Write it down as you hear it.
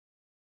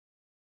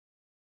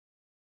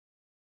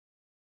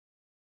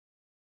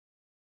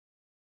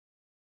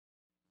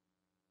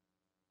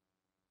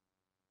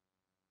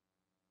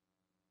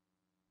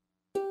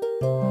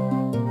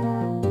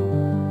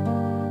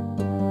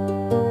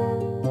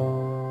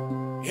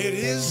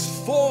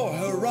For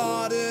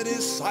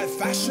Herodotus I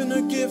fashion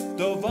a gift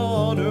of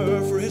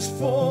honor for his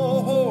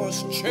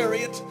 4-horse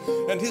chariot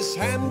and his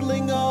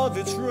handling of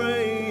its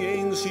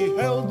reins. He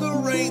held the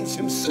reins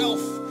himself,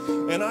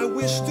 and I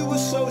wish to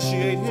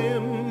associate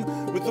him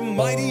with the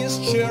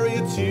mightiest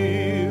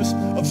charioteers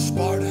of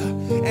Sparta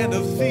and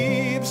of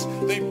Thebes.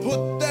 They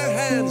put their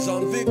hands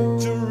on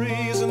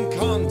victories, and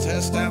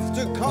contest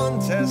after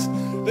contest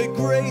they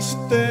graced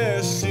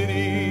their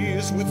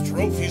cities with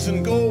trophies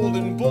and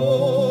golden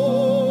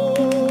bowls.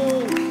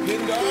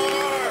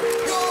 Pindar,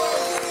 go!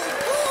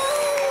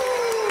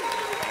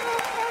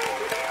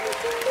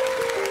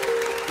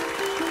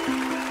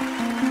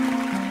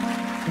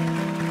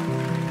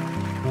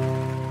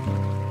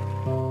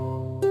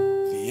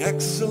 The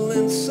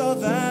excellence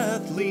of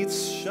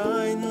athletes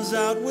shines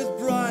out with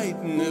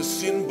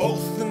brightness in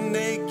both the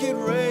naked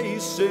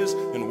races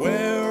and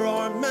where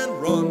our men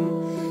run.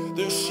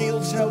 Their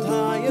shields held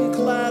high and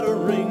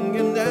clattering,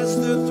 and as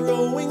they're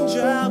throwing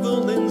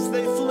javelins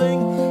they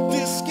fling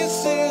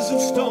discuses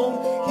of stone,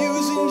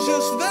 using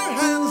just their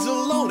hands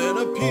alone, and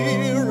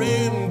appear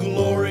in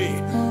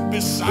glory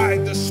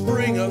beside the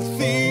spring of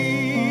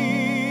Thebes.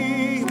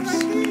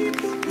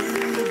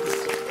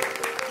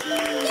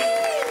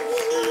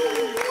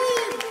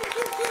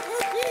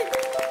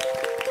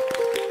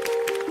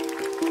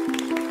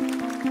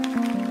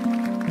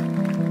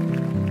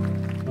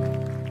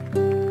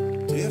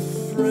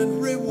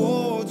 Different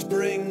rewards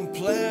bring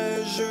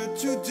pleasure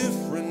to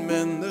different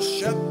men, the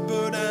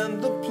shepherd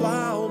and the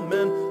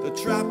plowman, the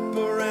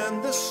trapper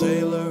and the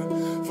sailor.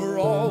 For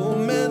all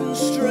men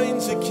strain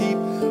to keep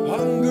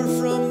hunger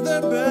from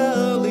their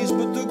bellies,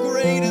 but the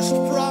greatest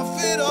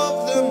profit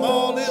of them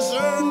all is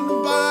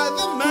earned by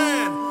the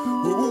man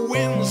who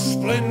wins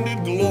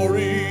splendid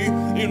glory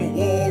in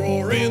war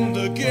or in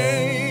the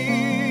games.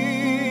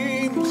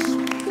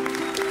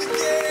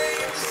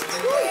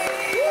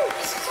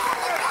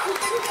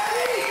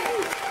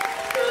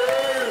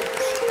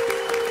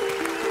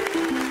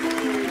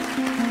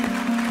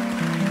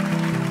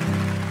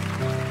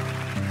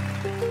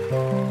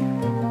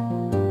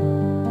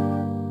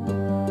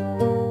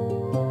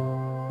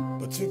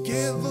 To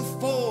give a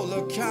full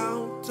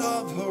account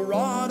of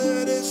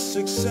Herodotus'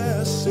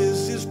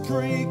 successes is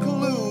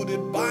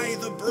precluded by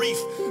the brief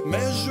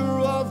measure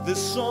of this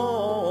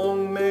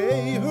song.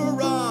 May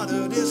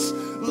Herodotus,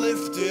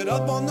 lifted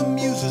up on the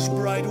muses'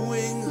 bright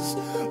wings,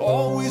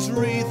 always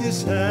wreathe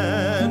his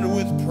hand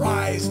with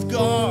prized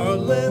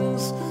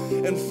garlands,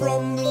 and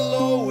from the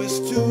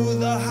lowest to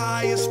the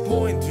highest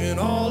point in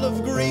all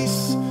of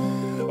Greece,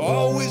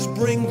 always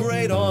bring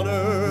great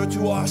honor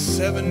to our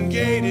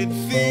seven-gated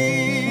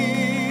thieves.